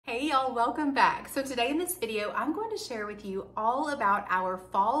Hey y'all, welcome back. So today in this video, I'm going to share with you all about our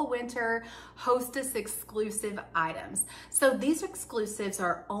fall winter Hostess exclusive items. So these exclusives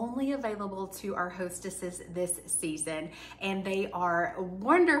are only available to our hostesses this season, and they are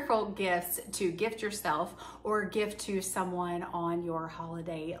wonderful gifts to gift yourself or gift to someone on your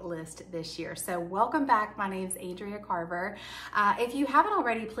holiday list this year. So welcome back. My name's Andrea Carver. If you haven't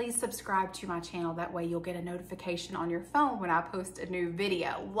already, please subscribe to my channel. That way you'll get a notification on your phone when I post a new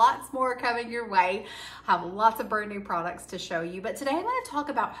video. Lots more coming your way. I have lots of brand new products to show you, but today I'm going to talk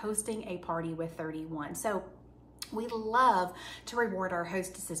about hosting a party with 31. So we love to reward our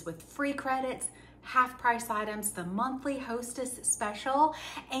hostesses with free credits, half price items, the monthly hostess special,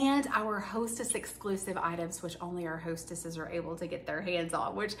 and our hostess exclusive items, which only our hostesses are able to get their hands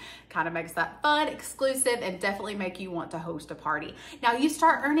on, which kind of makes that fun, exclusive, and definitely make you want to host a party. Now you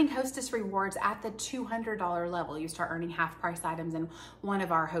start earning hostess rewards at the $200 level. You start earning half price items in one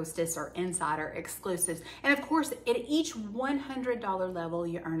of our hostess or insider exclusives. And of course, at each $100 level,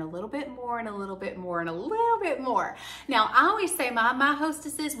 you earn a little bit more and a little bit more and a little bit more. Now, I always say my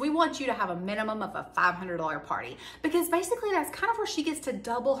hostesses, we want you to have a minimum of a $500 party, because basically that's kind of where she gets to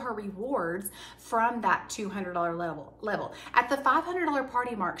double her rewards from that $200 level. At the $500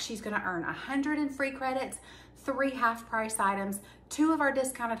 party mark, she's going to earn 100 in free credits, 3 half price items, 2 of our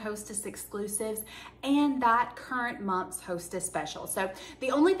discounted hostess exclusives, and that current month's hostess special. So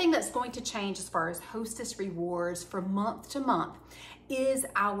the only thing that's going to change as far as hostess rewards from month to month is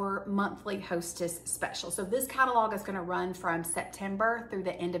our monthly hostess special. So this catalog is going to run from September through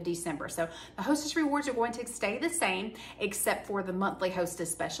the end of December. So the hostess rewards are going to stay the same, except for the monthly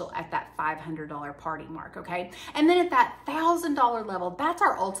hostess special at that $500 party mark, okay? And then at that $1,000 level, that's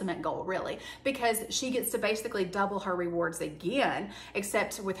our ultimate goal, really, because she gets to basically double her rewards again,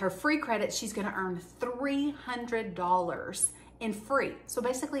 except with her free credits, she's going to earn $300 in free. So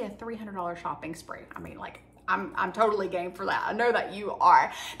basically a $300 shopping spree. I mean, like, I'm totally game for that. I know that you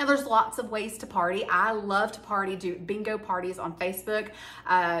are. Now there's lots of ways to party. I love to party, do bingo parties on Facebook.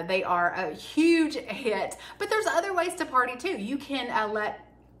 They are a huge hit, but there's other ways to party too. You can let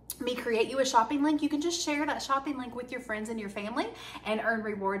me create you a shopping link. You can just share that shopping link with your friends and your family and earn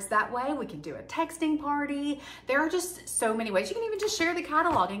rewards that way. We can do a texting party. There are just so many ways. You can even just share the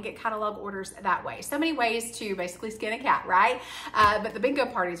catalog and get catalog orders that way. So many ways to basically skin a cat, right? But the bingo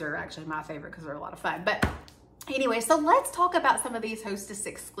parties are actually my favorite because they're a lot of fun. But anyway, so let's talk about some of these hostess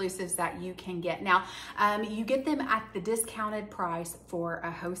exclusives that you can get. Now, you get them at the discounted price for a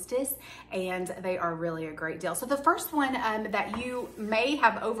hostess, and they are really a great deal. So the first one that you may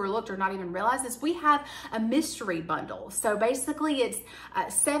have overlooked or not even realized is we have a mystery bundle. So basically it's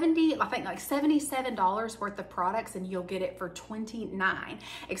 $77 worth of products, and you'll get it for $29,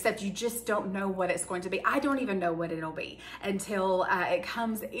 except you just don't know what it's going to be. I don't even know what it'll be until it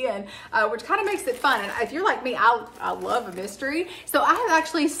comes in, which kind of makes it fun. And if you're like me, I love a mystery. So I have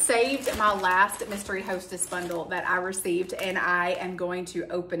actually saved my last mystery hostess bundle that I received, and I am going to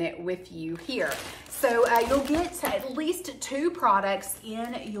open it with you here. So you'll get at least 2 products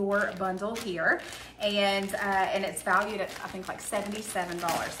in your bundle here, and it's valued at, I think, like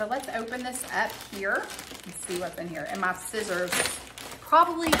 $77. So let's open this up here and see what's in here. And my scissors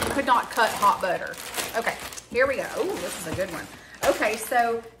probably could not cut hot butter. Okay, here we go. Oh, this is a good one. Okay,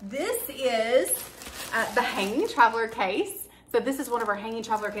 so this is the hanging traveler case. So this is one of our hanging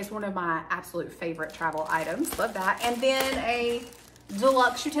traveler case, one of my absolute favorite travel items. Love that. And then a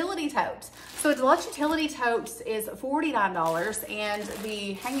deluxe utility tote. So a deluxe utility tote is $49, and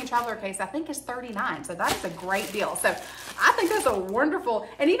the hanging traveler case, I think, is $39. So that is a great deal. So I think that's a wonderful,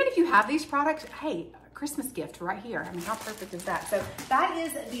 and even if you have these products, hey, Christmas gift right here. I mean, how perfect is that? So that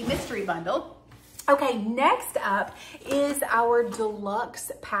is the mystery bundle. Okay, next up is our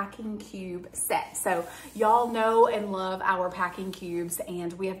deluxe packing cube set. So y'all know and love our packing cubes,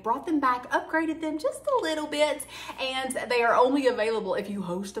 and we have brought them back, upgraded them just a little bit, and they are only available if you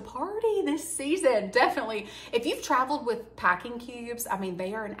host a party this season. Definitely, if you've traveled with packing cubes, I mean,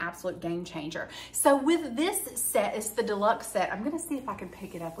 they are an absolute game changer. So with this set, it's the deluxe set. I'm gonna see if I can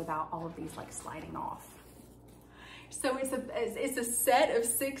pick it up without all of these like sliding off. So it's a set of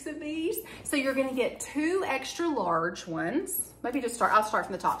 6 of these. So you're gonna get 2 extra large ones. Maybe just I'll start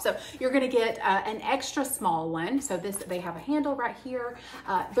from the top. So you're gonna get an extra small one. So they have a handle right here.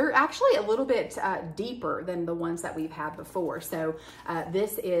 They're actually a little bit deeper than the ones that we've had before. So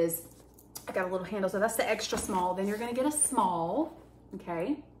this is, I got a little handle. So that's the extra small. Then you're gonna get a small,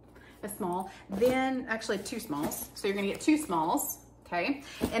 okay? A small, then actually 2 smalls. So you're gonna get 2 smalls, okay?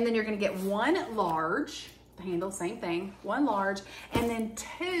 And then you're gonna get 1 large, handle, same thing, 1 large, and then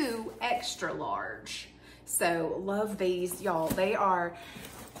 2 extra large. So love these, y'all. They are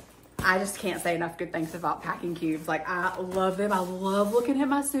I just can't say enough good things about packing cubes. Like, I love them. I love looking at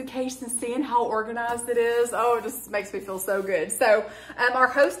my suitcase and seeing how organized it is. Oh, it just makes me feel so good. So our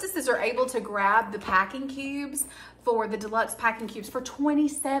hostesses are able to grab the packing cubes for the deluxe packing cubes for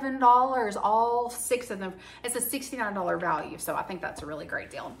 $27, all 6 of them. It's a $69 value, so I think that's a really great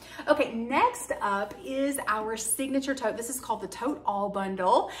deal. Okay, next up is our signature tote. This is called the Tote-Al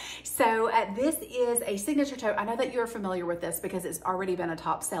bundle. So this is a signature tote. I know that you're familiar with this because it's already been a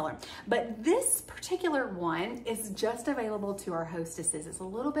top seller, but this particular one is just available to our hostesses. It's a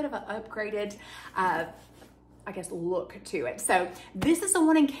little bit of an upgraded I guess, look to it. So this is the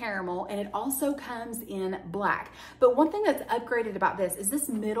one in caramel, and it also comes in black. But one thing that's upgraded about this is this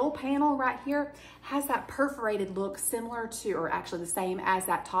middle panel right here has that perforated look similar to, or actually the same as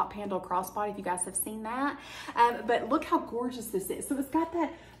that top handle crossbody, if you guys have seen that. But look how gorgeous this is. So it's got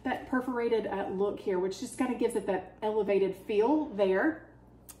that perforated look here, which just kind of gives it that elevated feel there.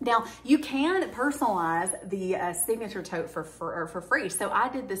 Now, you can personalize the signature tote for free. So I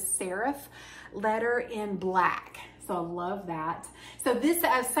did the serif letter in black. So I love that. So this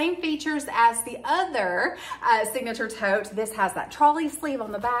same features as the other signature tote. This has that trolley sleeve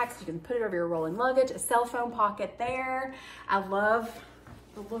on the back, so you can put it over your rolling luggage, a cell phone pocket there. I love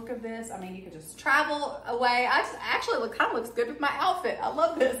the look of this. I mean, you could just travel away. Actually kind of looks good with my outfit. I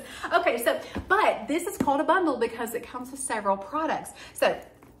love this. Okay, so, but this is called a bundle because it comes with several products. So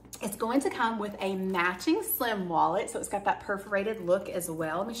it's going to come with a matching slim wallet. So it's got that perforated look as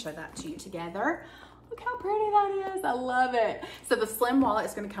well. Let me show that to you together. Look how pretty that is. I love it. So the slim wallet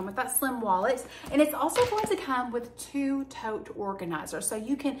is going to come with that slim wallet. And it's also going to come with 2 tote organizers. So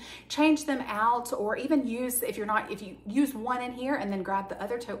you can change them out, or even use, if you use one in here and then grab the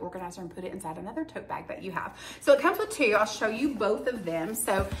other tote organizer and put it inside another tote bag that you have. So it comes with 2. I'll show you both of them.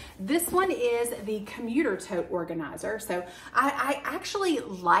 So this one is the commuter tote organizer. So I actually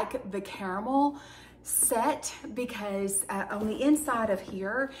like the caramel set because on the inside of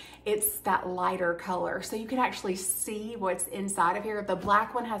here it's that lighter color, so you can actually see what's inside of here. The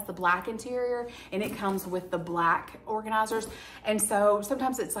black one has the black interior and it comes with the black organizers, and so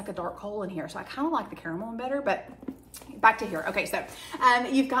sometimes it's like a dark hole in here, so I kind of like the caramel one better. But back to here. Okay, so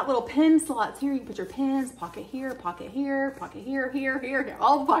you've got little pen slots here. You can put your pens, pocket here, pocket here, pocket here, here,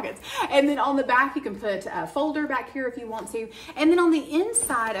 all the pockets. And then on the back, you can put a folder back here if you want to. And then on the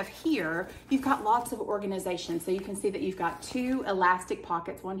inside of here, you've got lots of organization. So you can see that you've got 2 elastic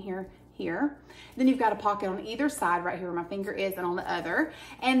pockets, one here, here. Then you've got a pocket on either side right here where my finger is, and on the other.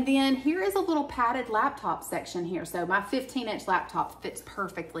 And then here is a little padded laptop section here. So my 15-inch laptop fits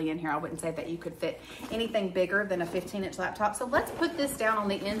perfectly in here. I wouldn't say that you could fit anything bigger than a 15-inch laptop. So let's put this down on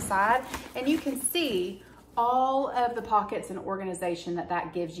the inside, and you can see all of the pockets and organization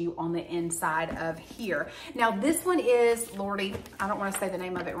that gives you on the inside of here. Now this one is, Lordy, I don't want to say the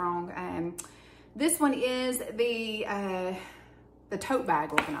name of it wrong. This one is the tote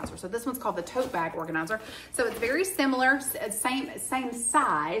bag organizer. So this one's called the tote bag organizer. So it's very similar, same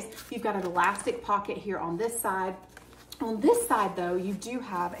size. You've got an elastic pocket here on this side. On this side though, you do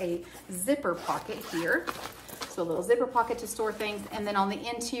have a zipper pocket here. So a little zipper pocket to store things. And then on the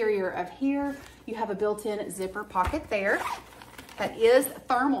interior of here, you have a built-in zipper pocket there that is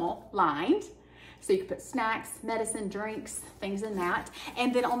thermal lined. So you can put snacks, medicine, drinks, things in that.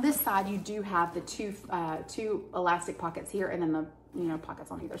 And then on this side, you do have the two elastic pockets here, and then the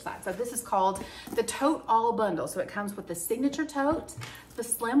pockets on either side. So this is called the Tote-Al bundle. So it comes with the signature tote, the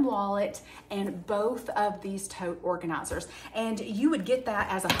slim wallet, and both of these tote organizers. And you would get that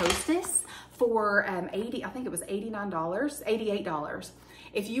as a hostess for I think it was $88.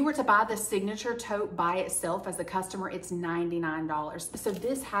 If you were to buy the signature tote by itself as a customer, it's $99. So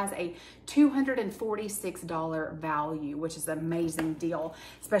this has a $246 value, which is an amazing deal,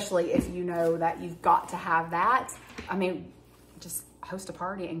 especially if you know that you've got to have that. I mean, just host a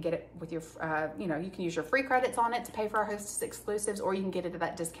party and get it with your, you can use your free credits on it to pay for our Hostess exclusives, or you can get it at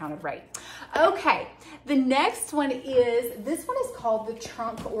that discounted rate. Okay, the next one is, this one is called the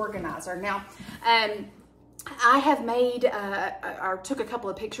trunk organizer. Now, I have made, I took a couple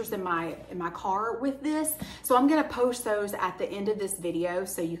of pictures in my car with this, so I'm gonna post those at the end of this video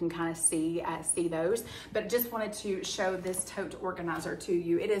so you can kind of see those. But just wanted to show this tote organizer to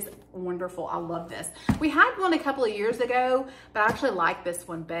you. It is wonderful. I love this. We had one a couple of years ago, but I actually like this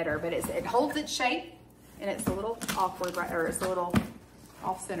one better. But it holds its shape, and it's a little awkward, right, or it's a little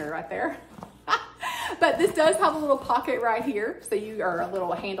off center right there. But this does have a little pocket right here, so or a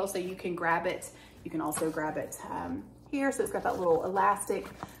little handle so you can grab it. You can also grab it here. So it's got that little elastic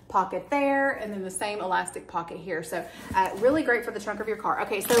pocket there, and then the same elastic pocket here. So really great for the trunk of your car.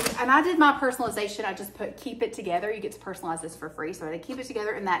 Okay, so, and I did my personalization. I just put keep it together. You get to personalize this for free. So I did keep it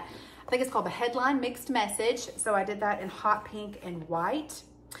together in that, I think it's called the headline mixed message. So I did that in hot pink and white.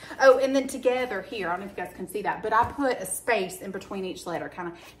 Oh, and then together here, I don't know if you guys can see that, but I put a space in between each letter, kind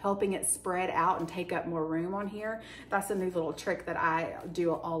of helping it spread out and take up more room on here. That's a new little trick that I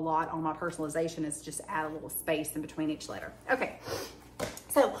do a lot on my personalization, is just add a little space in between each letter. Okay.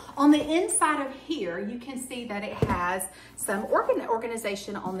 So on the inside of here, you can see that it has some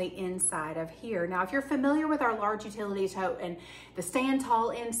organization on the inside of here. Now, if you're familiar with our large utility tote and the stand tall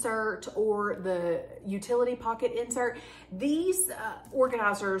insert or the utility pocket insert, these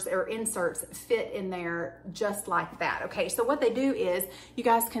organizers or inserts fit in there just like that. Okay, so what they do is, you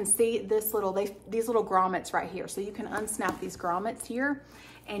guys can see this little, these little grommets right here. So you can unsnap these grommets here,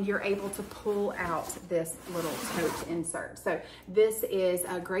 and you're able to pull out this little tote insert. So this is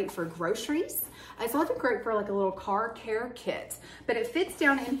great for groceries. It's also great for like a little car care kit, but it fits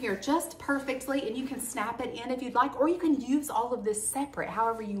down in here just perfectly, and you can snap it in if you'd like, or you can use all of this separate,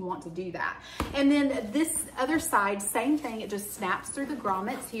 however you want to do that. And then this other side, same thing, it just snaps through the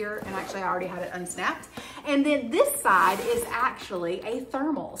grommets here, and actually I already had it unsnapped. And then this side is actually a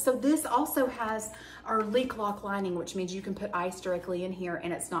thermal. So this also has our leak lock lining, which means you can put ice directly in here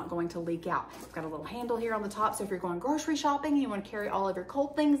and it's not going to leak out. It's got a little handle here on the top, so if you're going grocery shopping and you want to carry all of your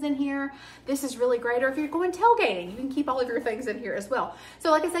cold things in here, this is really great. Or if you're going tailgating, you can keep all of your things in here as well.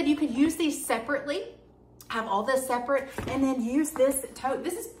 So like I said, you could use these separately, have all this separate, and then use this tote.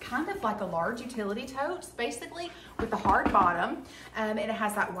 This is kind of like a large utility tote, basically, with the hard bottom, and it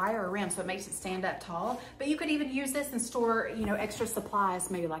has that wire rim, so it makes it stand up tall. But you could even use this and store, you know, extra supplies,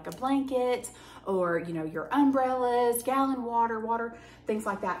 maybe like a blanket, or, you know, your umbrellas, gallon water, things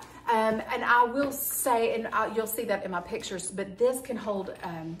like that. And I will say, and you'll see that in my pictures, but this can hold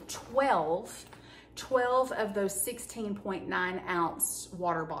 12 of those 16.9 ounce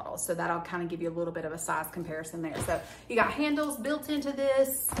water bottles. So that'll kind of give you a little bit of a size comparison there. So you got handles built into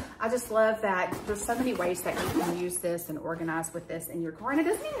this. I just love that there's so many ways that you can use this and organize with this in your car. And it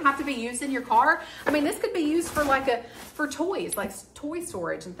doesn't even have to be used in your car. I mean, this could be used for for toys, like toy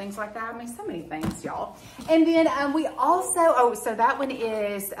storage and things like that. I mean, so many things, y'all. And then we also, so that one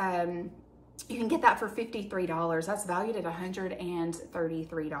is, you can get that for $53. That's valued at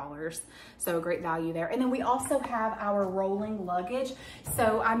 $133. So a great value there. And then we also have our rolling luggage.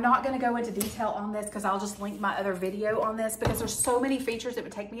 So I'm not going to go into detail on this because I'll just link my other video on this, because there's so many features it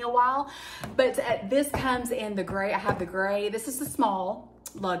would take me a while. But this comes in the gray. I have the gray. This is the small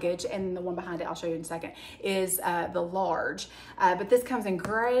luggage, and the one behind it, I'll show you in a second, is the large. But this comes in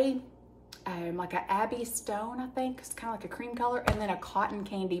gray, like a Abbey stone, I think. It's kind of like a cream color, and then a cotton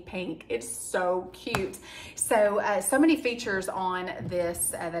candy pink. It's so cute. So so many features on this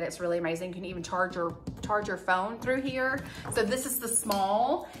that it's really amazing. You can even charge your phone through here. So this is the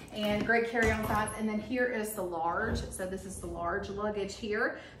small and great carry-on size, and then here is the large. So this is the large luggage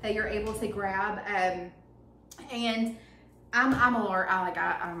here that you're able to grab. And I'm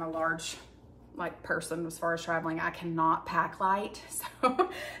a large like person as far as traveling. I cannot pack light, so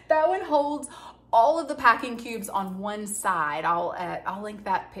that one holds all of the packing cubes on one side. I'll link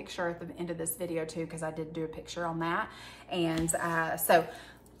that picture at the end of this video too, because I did do a picture on that. And so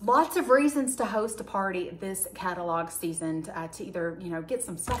lots of reasons to host a party this catalog season, to either, you know, get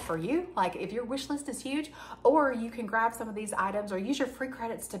some stuff for you, like if your wish list is huge, or you can grab some of these items or use your free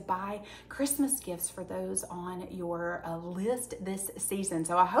credits to buy Christmas gifts for those on your list this season.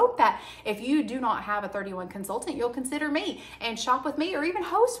 So I hope that if you do not have a 31 consultant, you'll consider me and shop with me, or even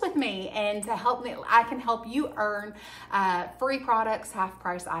host with me, and to help me, I can help you earn free products, half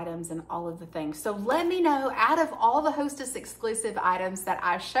price items, and all of the things. So let me know, out of all the Hostess exclusive items that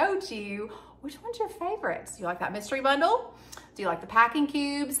I showed you, which one's your favorites? Do you like that mystery bundle? Do you like the packing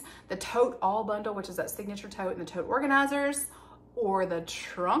cubes, the Tote-Al bundle, which is that signature tote and the tote organizers, or the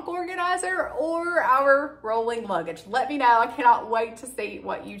trunk organizer, or our rolling luggage? Let me know. I cannot wait to see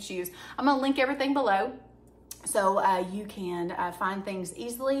what you choose. I'm gonna link everything below, so you can find things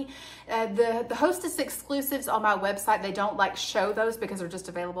easily. The Hostess exclusives on my website, they don't like show those because they're just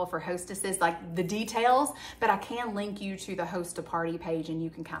available for hostesses, like the details, but I can link you to the Host a Party page and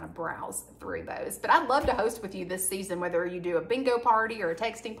you can kind of browse through those. But I'd love to host with you this season, whether you do a bingo party or a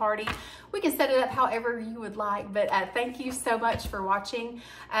texting party. We can set it up however you would like, but thank you so much for watching.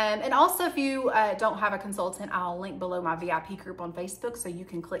 And also, if you don't have a consultant, I'll link below my VIP group on Facebook, so you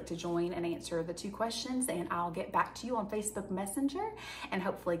can click to join and answer the 2 questions, and I'll get back to you on Facebook Messenger and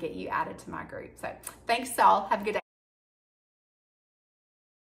hopefully get you added to my group. So thanks all. Have a good day.